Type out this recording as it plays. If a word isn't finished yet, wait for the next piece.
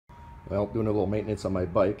well, doing a little maintenance on my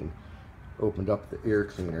bike and opened up the air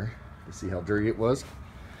cleaner to see how dirty it was.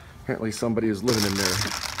 Apparently somebody was living in there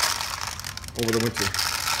over the winter.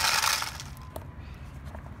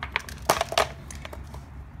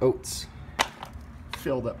 Oats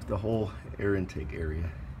filled up the whole air intake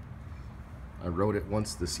area. I rode it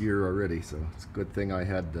once this year already, so it's a good thing I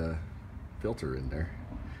had the filter in there.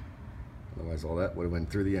 Otherwise all that would have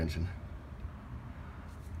went through the engine.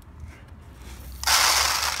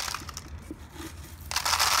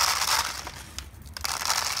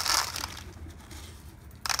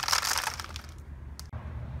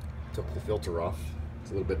 Took the filter off.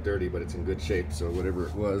 It's a little bit dirty, but it's in good shape, so whatever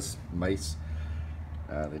it was, mice,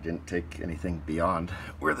 they didn't take anything beyond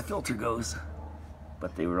where the filter goes,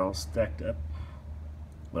 but they were all stacked up.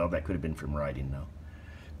 Well, that could have been from riding though.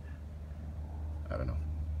 I don't know.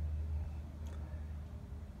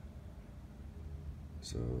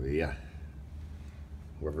 So yeah,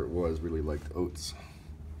 whoever it was really liked oats.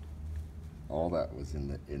 All that was in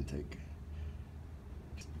the intake.